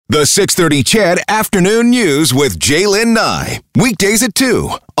The 6:30 Chad Afternoon News with Jaylen Nye. Weekdays at 2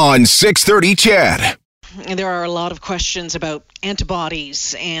 on 6:30 Chad. There are a lot of questions about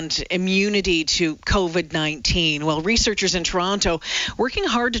antibodies and immunity to COVID-19. Well, researchers in Toronto working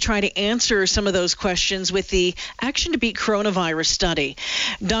hard to try to answer some of those questions with the Action to Beat Coronavirus study.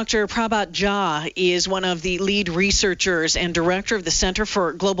 Dr. Prabhat is one of the lead researchers and director of the Centre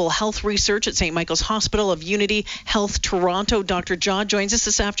for Global Health Research at St. Michael's Hospital of Unity Health Toronto. Dr. Jha joins us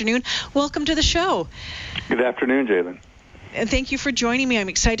this afternoon. Welcome to the show. Good afternoon, Jaylen. And thank you for joining me. I'm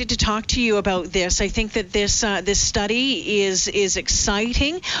excited to talk to you about this. I think that this study is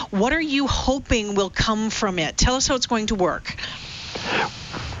exciting. What are you hoping will come from it? Tell us how it's going to work.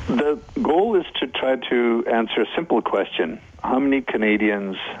 The goal is to try to answer a simple question. How many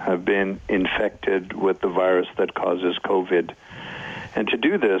Canadians have been infected with the virus that causes COVID? And to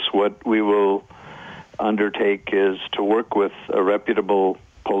do this, what we will undertake is to work with a reputable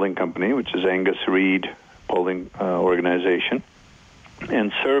polling company, which is Angus Reid polling organization,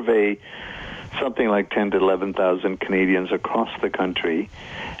 and survey something like 10 to 11,000 Canadians across the country,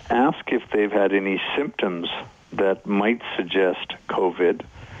 ask if they've had any symptoms that might suggest COVID,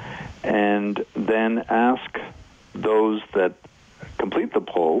 and then ask those that complete the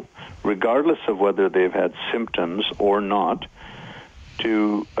poll, regardless of whether they've had symptoms or not,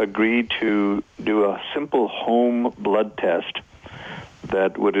 to agree to do a simple home blood test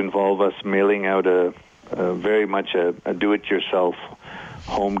that would involve us mailing out very much a do-it-yourself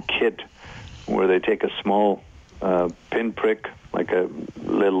home kit where they take a small pinprick, like a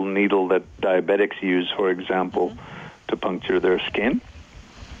little needle that diabetics use, for example, to puncture their skin,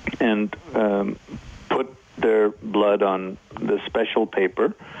 and put their blood on the special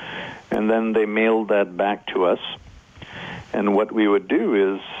paper, and then they mail that back to us. And what we would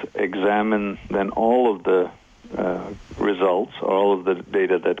do is examine then all of the results, all of the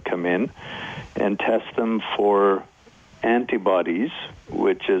data that come in, and test them for antibodies,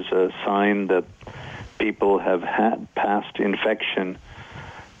 which is a sign that people have had past infection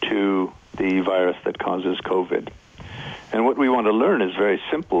to the virus that causes COVID. And what we want to learn is very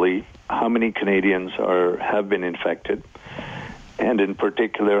simply how many Canadians have been infected, and in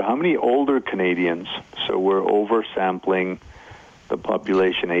particular, how many older Canadians. So we're oversampling the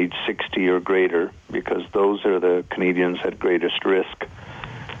population age 60 or greater, because those are the Canadians at greatest risk.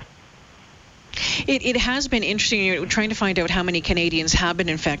 It has been interesting trying to find out how many Canadians have been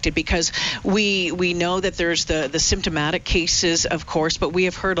infected, because we know that there's the symptomatic cases, of course, but we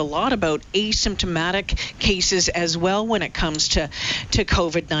have heard a lot about asymptomatic cases as well when it comes to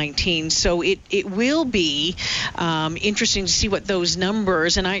COVID-19. So it will be interesting to see what those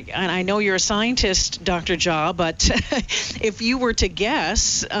numbers, and I know you're a scientist, Dr. Jha, but if you were to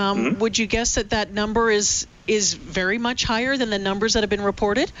guess, would you guess that number is very much higher than the numbers that have been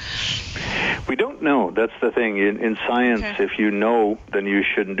reported? We don't know. That's the thing. In science, If you know, then you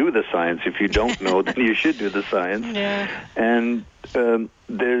shouldn't do the science. If you don't know, then you should do the science. Yeah. And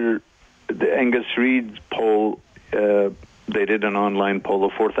the Angus Reid poll, they did an online poll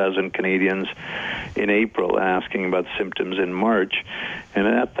of 4,000 Canadians in April asking about symptoms in March. And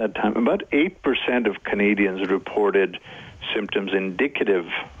at that time, about 8% of Canadians reported symptoms indicative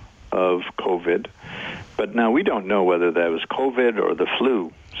of COVID. But now we don't know whether that was COVID or the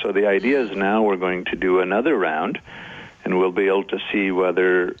flu. So the idea is now we're going to do another round, and we'll be able to see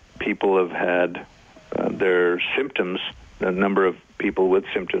whether people have had their symptoms, the number of people with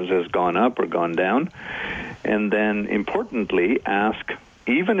symptoms has gone up or gone down. And then importantly, ask,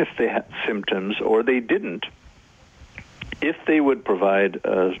 even if they had symptoms or they didn't, if they would provide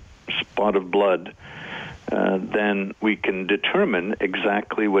a spot of blood, then we can determine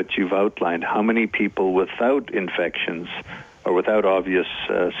exactly what you've outlined, how many people without infections or without obvious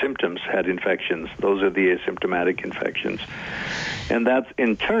symptoms had infections. Those are the asymptomatic infections. And that,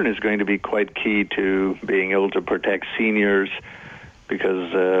 in turn, is going to be quite key to being able to protect seniors,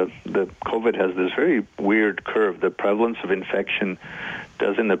 because the COVID has this very weird curve. The prevalence of infection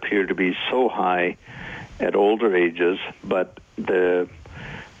doesn't appear to be so high at older ages, but the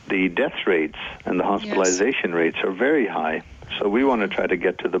death rates and the hospitalization rates are very high. So we want to try to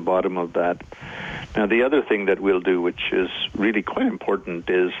get to the bottom of that. Now, the other thing that we'll do, which is really quite important,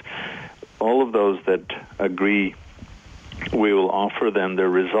 is all of those that agree, we will offer them their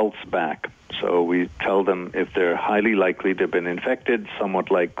results back. So we tell them if they're highly likely to have been infected,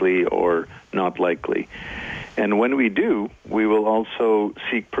 somewhat likely, or not likely. And when we do, we will also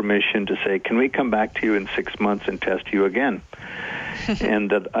seek permission to say, can we come back to you in 6 months and test you again? And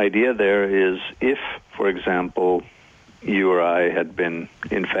the idea there is, if, for example, you or I had been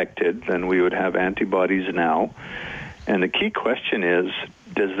infected, then we would have antibodies now, And the key question is,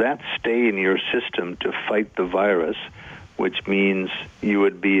 does that stay in your system to fight the virus, which means you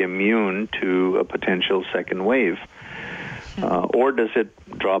would be immune to a potential second wave? Or does it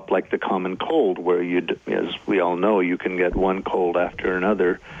drop like the common cold, where as we all know, you can get one cold after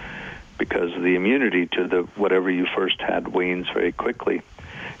another because the immunity to the whatever you first had wanes very quickly.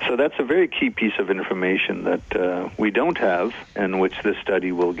 So that's a very key piece of information that we don't have, and which this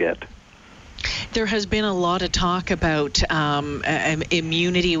study will get. There has been a lot of talk about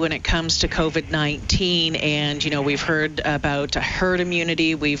immunity when it comes to COVID-19, and we've heard about herd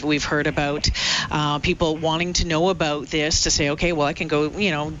immunity. We've heard about people wanting to know about this to say, okay, well, I can go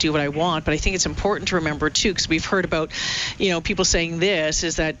do what I want. But I think it's important to remember too, because we've heard about people saying this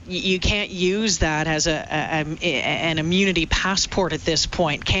is that you can't use that as an immunity passport at this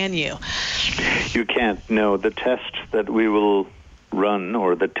point, can you? You can't. No, the test that we will run,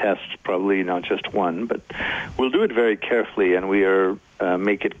 or the test, probably not just one, but we'll do it very carefully, and we are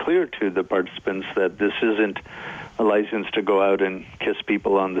make it clear to the participants that this isn't a license to go out and kiss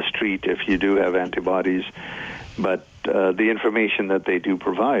people on the street if you do have antibodies, but the information that they do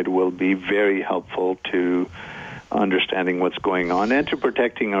provide will be very helpful to understanding what's going on and to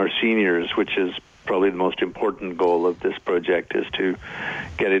protecting our seniors, which is probably the most important goal of this project, is to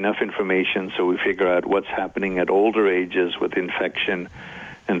get enough information so we figure out what's happening at older ages with infection,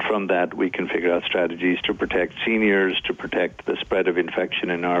 and from that we can figure out strategies to protect seniors, to protect the spread of infection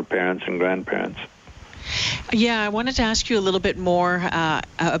in our parents and grandparents. Yeah, I wanted to ask you a little bit more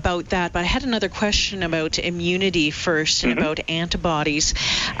about that, but I had another question about immunity first and about antibodies.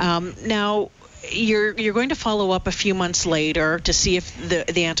 Now, you're going to follow up a few months later to see if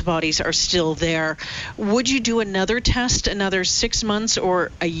the antibodies are still there. Would you do another test another 6 months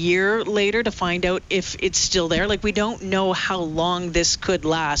or a year later to find out if it's still there? Like, we don't know how long this could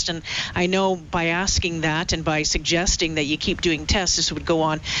last. And I know by asking that and by suggesting that you keep doing tests, this would go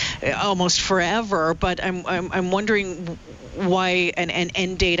on almost forever. But I'm wondering why an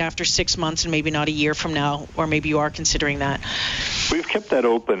end date after 6 months and maybe not a year from now, or maybe you are considering that. We've kept that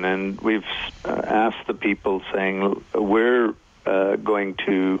open, and we've asked the people saying we're going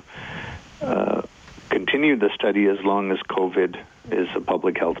to continue the study as long as COVID is a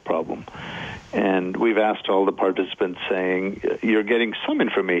public health problem. And we've asked all the participants saying, you're getting some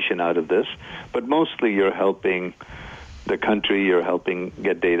information out of this, but mostly you're helping the country, you're helping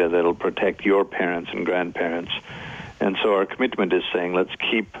get data that'll protect your parents and grandparents. And so our commitment is saying, let's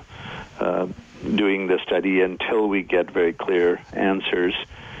keep doing the study until we get very clear answers.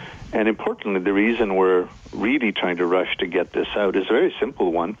 And importantly, the reason we're really trying to rush to get this out is a very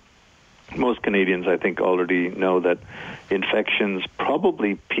simple one. Most Canadians, I think, already know that infections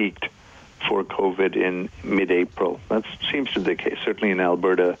probably peaked for COVID in mid-April. That seems to be the case. Certainly in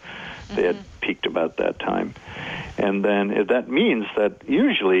Alberta, they had peaked about that time. And then that means that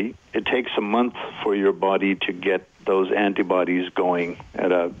usually it takes a month for your body to get those antibodies going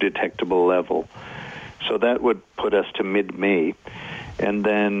at a detectable level. So that would put us to mid-May. And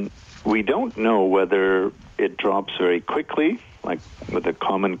then we don't know whether it drops very quickly, like with a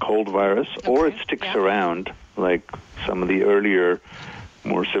common cold virus, or it sticks around, like some of the earlier,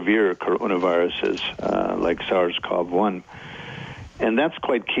 more severe coronaviruses, like SARS-CoV-1. And that's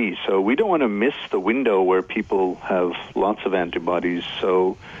quite key. So we don't want to miss the window where people have lots of antibodies.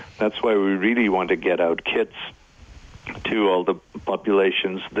 So that's why we really want to get out kits to all the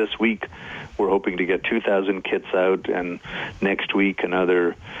populations. This week, we're hoping to get 2,000 kits out, and next week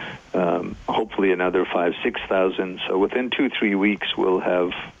another, hopefully another 5,000-6,000. So within 2-3 weeks, we'll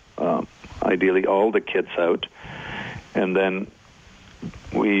have ideally all the kits out, and then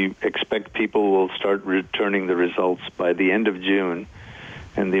we expect people will start returning the results by the end of June.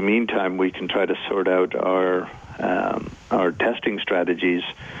 In the meantime, we can try to sort out our testing strategies,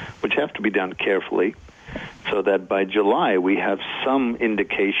 which have to be done carefully, so that by July we have some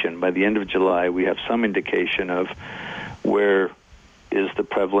indication, by the end of July, we have some indication of where is the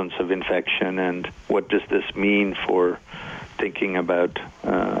prevalence of infection and what does this mean for thinking about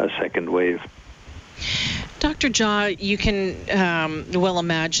a second wave. Dr. Jha, you can well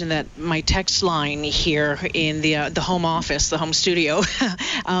imagine that my text line here in the home office, the home studio,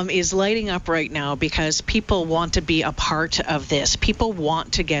 is lighting up right now because people want to be a part of this. People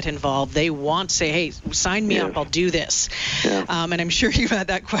want to get involved. They want to say, hey, sign me up, I'll do this. Yeah. And I'm sure you've had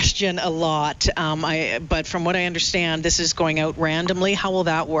that question a lot. But from what I understand, this is going out randomly. How will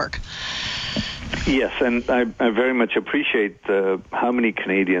that work? Yes, and I very much appreciate how many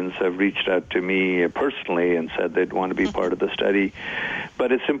Canadians have reached out to me personally and said they'd want to be part of the study.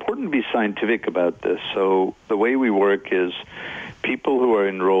 But it's important to be scientific about this. So the way we work is people who are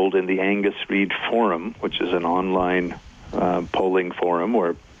enrolled in the Angus Reid Forum, which is an online polling forum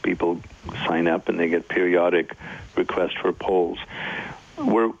where people sign up and they get periodic requests for polls.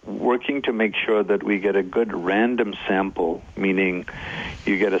 We're working to make sure that we get a good random sample, meaning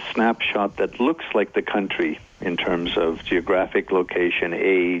you get a snapshot that looks like the country in terms of geographic location,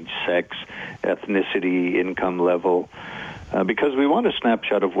 age, sex, ethnicity, income level, because we want a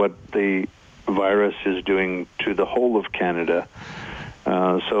snapshot of what the virus is doing to the whole of Canada.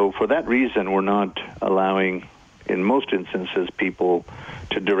 So for that reason, we're not allowing, in most instances, people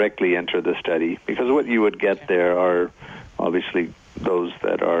to directly enter the study, because what you would get there are obviously those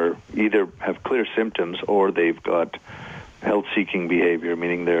that are either have clear symptoms or they've got health-seeking behavior,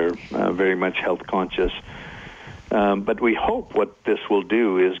 meaning they're very much health conscious. But we hope what this will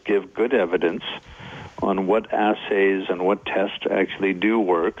do is give good evidence on what assays and what tests actually do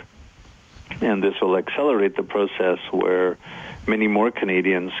work, and this will accelerate the process where many more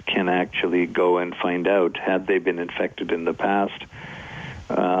Canadians can actually go and find out had they been infected in the past.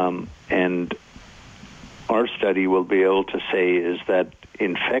 And our study will be able to say is that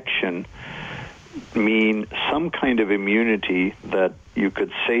infection mean some kind of immunity that you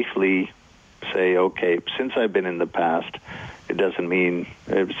could safely say, okay, since I've been in the past, it doesn't mean,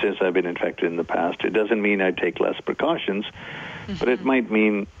 since I've been infected in the past, it doesn't mean I take less precautions, but it might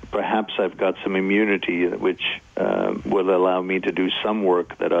mean perhaps I've got some immunity which will allow me to do some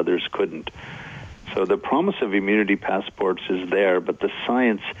work that others couldn't. So the promise of immunity passports is there, but the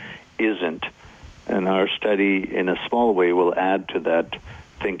science isn't. And our study, in a small way, will add to that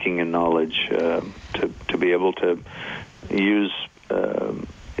thinking and knowledge to be able to use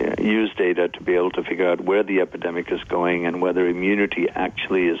data to be able to figure out where the epidemic is going and whether immunity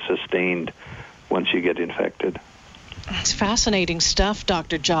actually is sustained once you get infected. It's fascinating stuff,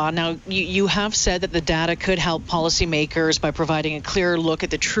 Dr. Jha. Now, you have said that the data could help policymakers by providing a clearer look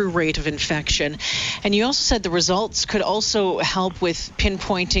at the true rate of infection. And you also said the results could also help with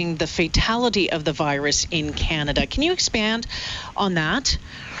pinpointing the fatality of the virus in Canada. Can you expand on that?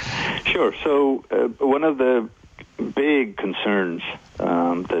 Sure. So one of the big concerns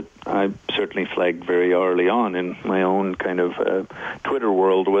that I certainly flagged very early on in my own kind of Twitter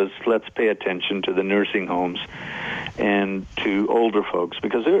world was, let's pay attention to the nursing homes and to older folks,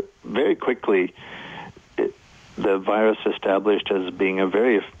 because they're very quickly the virus established as being a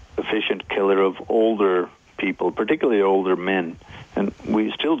very efficient killer of older people, particularly older men, and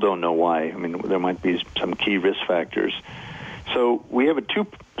we still don't know why. I mean, there might be some key risk factors. So we have a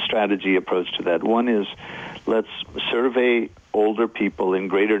two-strategy approach to that. One is, let's survey older people in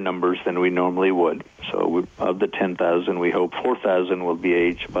greater numbers than we normally would. So of the 10,000, we hope 4,000 will be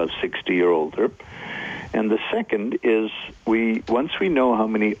age about 60 or older. And the second is, once we know how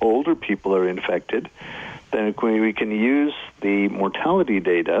many older people are infected, then we can use the mortality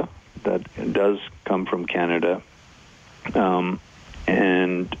data that does come from Canada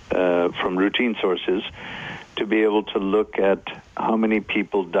and from routine sources to be able to look at how many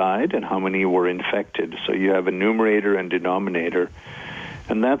people died and how many were infected. So you have a numerator and denominator,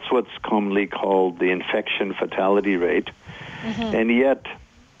 and that's what's commonly called the infection fatality rate. Mm-hmm. And yet,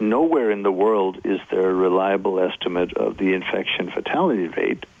 nowhere in the world is there a reliable estimate of the infection fatality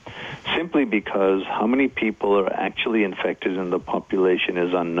rate, simply because how many people are actually infected in the population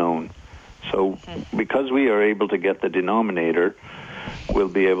is unknown. So because we are able to get the denominator, we'll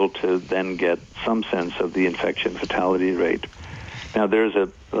be able to then get some sense of the infection fatality rate. Now, there's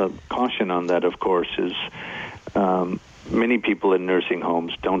a caution on that, of course, is many people in nursing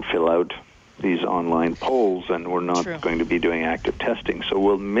homes don't fill out these online polls, and we're not going to be doing active testing. So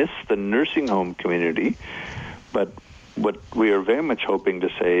we'll miss the nursing home community, but what we are very much hoping to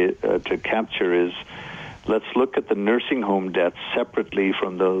say, to capture is, let's look at the nursing home deaths separately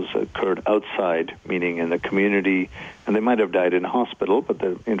from those that occurred outside, meaning in the community, and they might have died in a hospital, but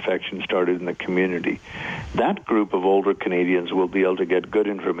the infection started in the community. That group of older Canadians will be able to get good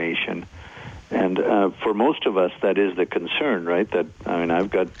information. And for most of us, that is the concern, right? That, I mean, I've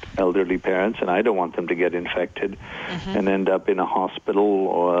got elderly parents, and I don't want them to get infected and end up in a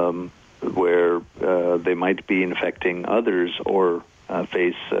hospital where they might be infecting others or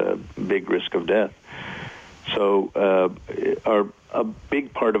face big risk of death. So a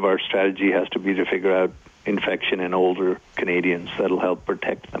big part of our strategy has to be to figure out infection in older Canadians. That'll help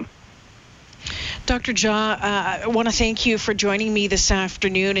protect them. Dr. Jha, I want to thank you for joining me this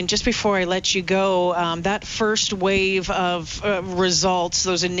afternoon. And just before I let you go, that first wave of results,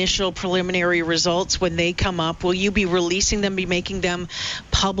 those initial preliminary results, when they come up, will you be releasing them, be making them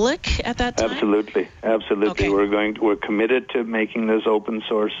public at that time? Absolutely. Okay. We're committed to making this open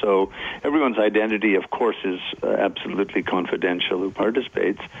source. So everyone's identity, of course, is absolutely confidential who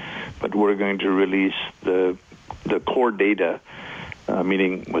participates. But we're going to release the core data,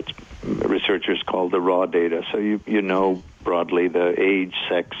 meaning what researchers call the raw data. So you know broadly the age,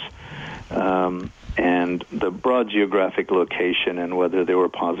 sex, and the broad geographic location and whether they were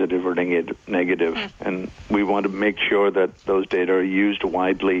positive or negative. And we want to make sure that those data are used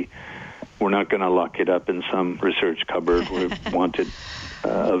widely. We're not going to lock it up in some research cupboard. We want it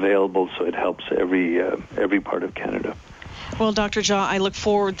available so it helps every part of Canada. Well, Dr. Jha, I look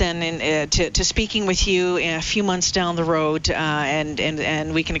forward then to speaking with you in a few months down the road,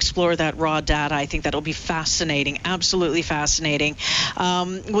 and we can explore that raw data. I think that'll be fascinating, absolutely fascinating.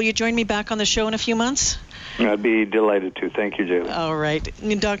 Will you join me back on the show in a few months? I'd be delighted to. Thank you, Jayla. All right.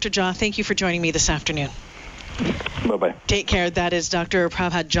 Dr. Jha, thank you for joining me this afternoon. Bye-bye. Take care. That is Dr.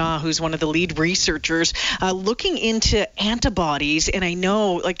 Prabhat Jha, who's one of the lead researchers looking into antibodies. And I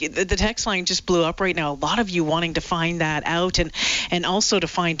know, like, the text line just blew up right now. A lot of you wanting to find that out, and also to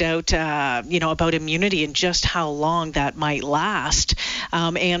find out, about immunity and just how long that might last.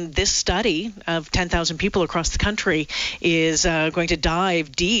 And this study of 10,000 people across the country is going to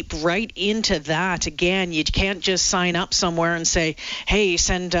dive deep right into that. Again, you can't just sign up somewhere and say, hey,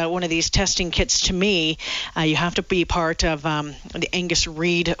 send one of these testing kits to me. You have to be part of the Angus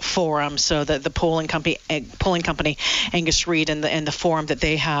Reid Forum, so the polling company Angus Reid and the forum that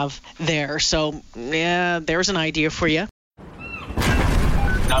they have there. So yeah, there's an idea for you.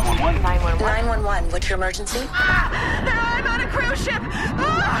 911. 911. What's your emergency? I'm on a cruise ship.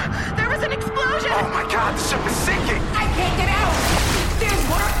 There was an explosion. Oh my God, the ship is sinking. I can't get out. There's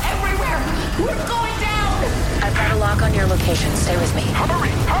water everywhere. We're going down. I've got a lock on your location. Stay with me.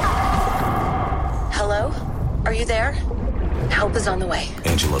 Hurry. Hello? Are you there? Help is on the way.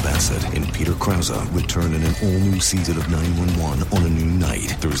 Angela Bassett and Peter Krause return in an all-new season of 911 on a new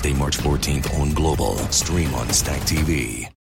night. Thursday, March 14th on Global. Stream on Stack TV.